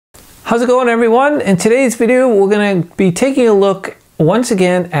How's it going, everyone? In today's video, we're going to be taking a look once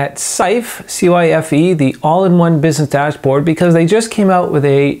again at Cyfe, C-Y-F-E, the all-in-one business dashboard, because they just came out with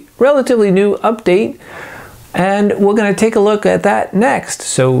a relatively new update, and we're going to take a look at that next.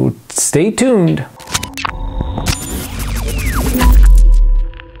 So stay tuned.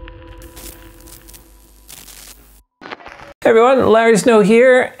 Hey everyone, Larry Snow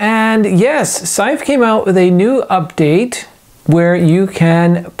here, and yes, Cyfe came out with a new update where you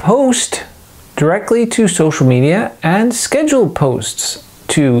can post directly to social media and schedule posts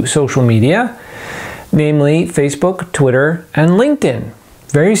to social media, namely Facebook, Twitter, and LinkedIn.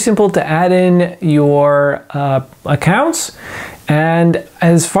 Very simple to add in your accounts, and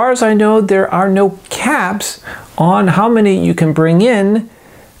as far as I know, there are no caps on how many you can bring in,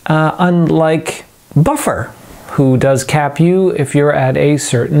 unlike Buffer, who does cap you if you're at a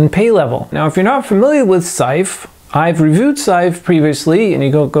certain pay level. Now, if you're not familiar with Cyfe, I've reviewed Cyfe previously, and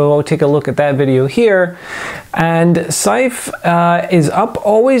you go take a look at that video here. And Cyfe is up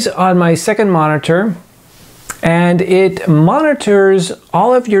always on my second monitor, and it monitors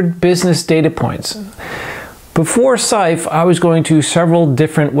all of your business data points. Before Cyfe, I was going to several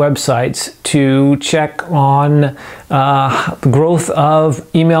different websites to check on the growth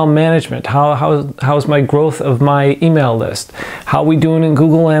of email management. How's my growth of my email list? How are we doing in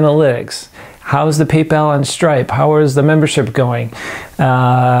Google Analytics? How's the PayPal and Stripe? How is the membership going?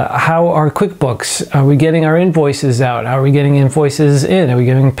 How are QuickBooks? Are we getting our invoices out? Are we getting invoices in? Are we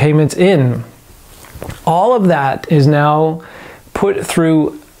getting payments in? All of that is now put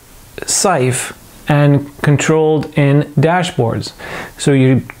through Cyfe and controlled in dashboards. So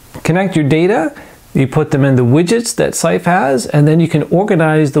you connect your data, you put them in the widgets that Cyfe has, and then you can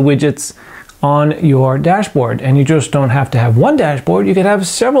organize the widgets on your dashboard. And you just don't have to have one dashboard, you could have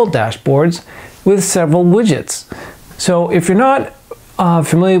several dashboards with several widgets. So if you're not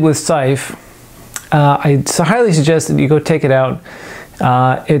familiar with Cyfe, I highly suggest that you go take it out.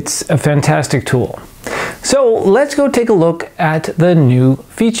 It's a fantastic tool. So let's go take a look at the new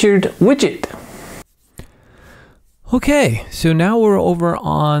featured widget. Okay, so now we're over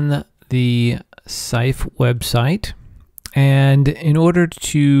on the Cyfe website, and in order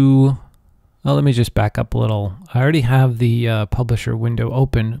to, well, let me just back up a little. I already have the publisher window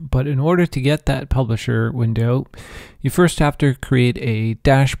open, but in order to get that publisher window, you first have to create a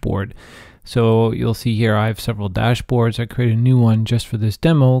dashboard. So you'll see here I have several dashboards. I created a new one just for this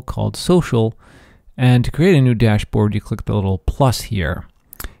demo called Social, and to create a new dashboard, you click the little plus here.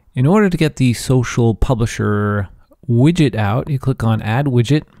 In order to get the Social Publisher widget out, you click on Add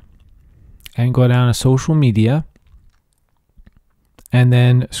Widget and go down to Social Media, and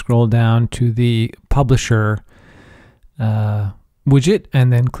then scroll down to the Publisher widget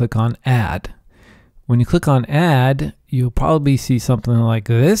and then click on Add. When you click on Add, you'll probably see something like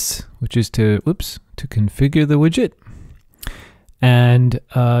this, which is to configure the widget. And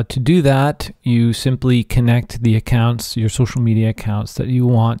to do that, you simply connect the accounts, your social media accounts that you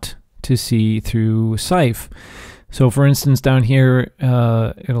want to see through Cyfe. So for instance, down here,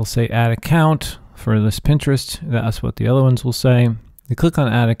 it'll say add account for this Pinterest. That's what the other ones will say. You click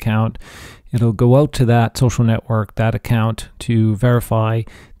on add account, it'll go out to that social network, that account, to verify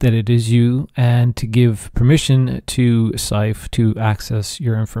that it is you and to give permission to Cyfe to access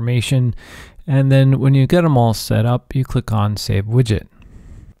your information. And then when you get them all set up, you click on Save Widget.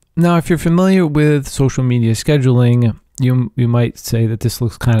 Now, if you're familiar with social media scheduling, you might say that this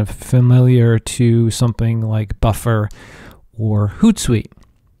looks kind of familiar to something like Buffer or Hootsuite.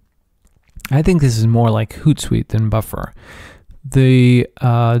 I think this is more like Hootsuite than Buffer. The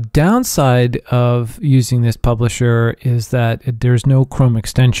downside of using this publisher is that there's no Chrome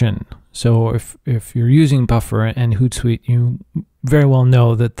extension. So if you're using Buffer and Hootsuite, you very well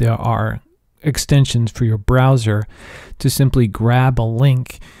know that there are extensions for your browser to simply grab a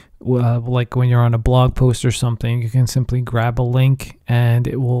link. Like when you're on a blog post or something, you can simply grab a link and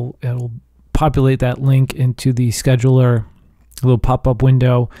it'll populate that link into the scheduler, a little pop-up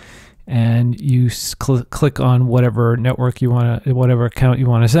window, and you click on whatever network you want to, whatever account you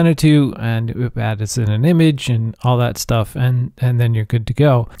want to send it to, and it adds in an image and all that stuff, and then you're good to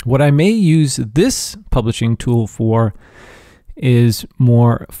go. What I may use this publishing tool for is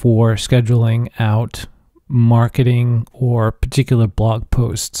more for scheduling out marketing or particular blog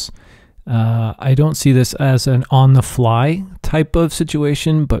posts. I don't see this as an on-the-fly type of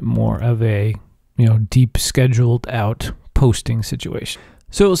situation, but more of a deep scheduled out posting situation.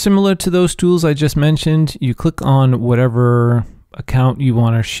 So similar to those tools I just mentioned, you click on whatever account you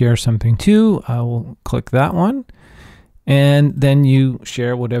want to share something to. I will click that one, and then you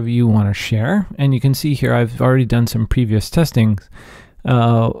share whatever you want to share. And you can see here I've already done some previous testing.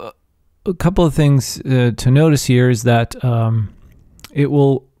 a couple of things to notice here is that it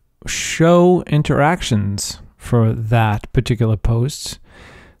will show interactions for that particular post,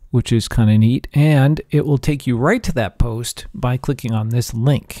 which is kind of neat, and it will take you right to that post by clicking on this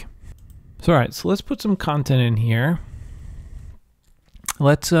link. So all right, so let's put some content in here.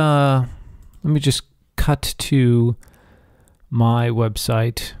 Let me just cut to my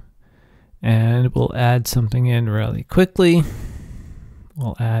website, and we'll add something in really quickly.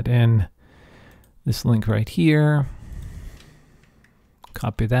 We'll add in this link right here.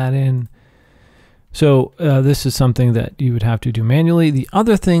 Copy that in. So this is something that you would have to do manually. The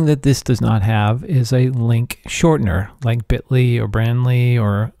other thing that this does not have is a link shortener like Bitly or Brandly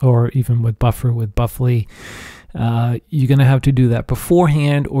or even with Buffer with Buffly. You're going to have to do that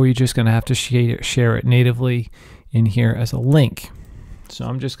beforehand, or you're just going to have to share it natively in here as a link. So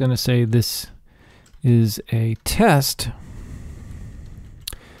I'm just going to say this is a test.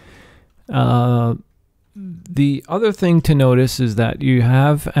 The other thing to notice is that you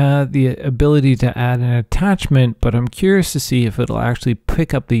have the ability to add an attachment, but I'm curious to see if it'll actually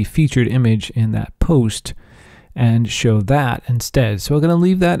pick up the featured image in that post and show that instead. So we're going to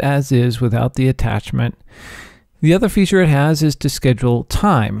leave that as is without the attachment. The other feature it has is to schedule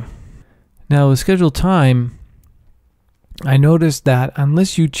time. Now with schedule time, I noticed that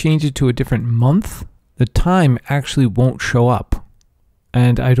unless you change it to a different month, the time actually won't show up.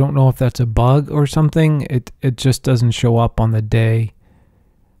 And I don't know if that's a bug or something. It just doesn't show up on the day.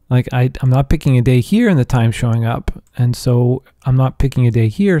 Like I'm not picking a day here and the time's showing up. And so I'm not picking a day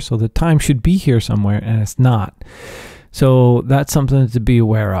here, so the time should be here somewhere and it's not. So that's something to be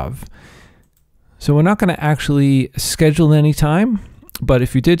aware of. So we're not going to actually schedule any time, but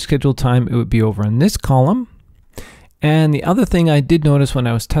if you did schedule time, it would be over in this column. And the other thing I did notice when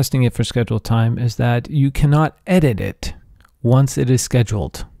I was testing it for schedule time is that you cannot edit it once it is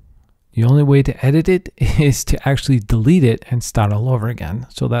scheduled. The only way to edit it is to actually delete it and start all over again.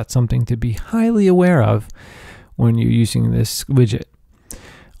 So that's something to be highly aware of when you're using this widget.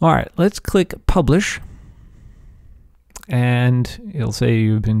 All right, let's click publish. And it'll say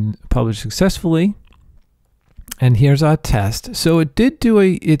you've been published successfully. And here's our test. So it did do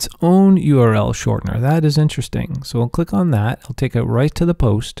its own URL shortener. That is interesting. So we'll click on that. It'll take it right to the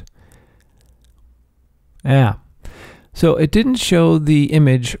post. Yeah. So it didn't show the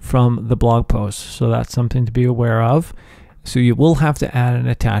image from the blog post, so that's something to be aware of. So you will have to add an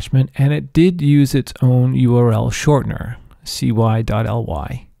attachment, and it did use its own URL shortener,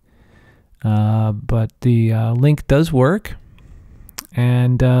 cy.ly. But the link does work,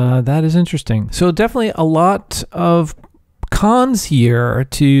 and that is interesting. So definitely a lot of cons here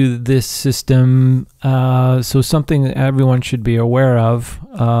to this system, so something that everyone should be aware of.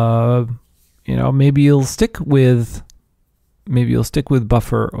 You know, maybe you'll stick with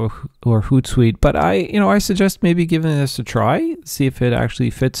Buffer or Hootsuite, but I suggest maybe giving this a try, see if it actually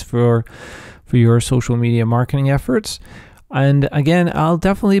fits for your social media marketing efforts. And again, I'll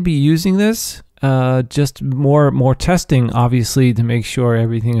definitely be using this, just more testing, obviously, to make sure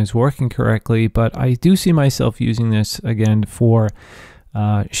everything is working correctly. But I do see myself using this again for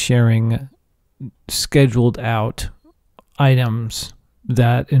sharing scheduled out items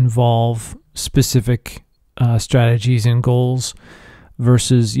that involve specific strategies and goals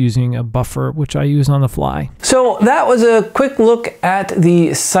versus using a buffer, which I use on the fly. So that was a quick look at the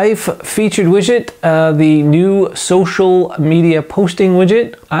Cyfe featured widget, the new social media posting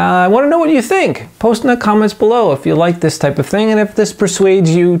widget. I want to know what you think. Post in the comments below if you like this type of thing and if this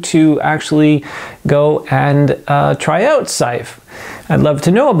persuades you to actually go and try out Cyfe. I'd love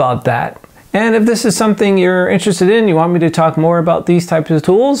to know about that. And if this is something you're interested in, you want me to talk more about these types of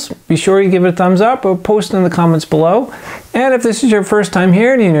tools, be sure you give it a thumbs up or post in the comments below. And if this is your first time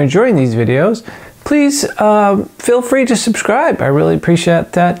here and you're enjoying these videos, please feel free to subscribe. I really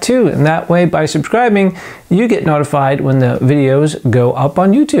appreciate that too. And that way, by subscribing, you get notified when the videos go up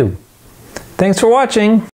on YouTube. Thanks for watching.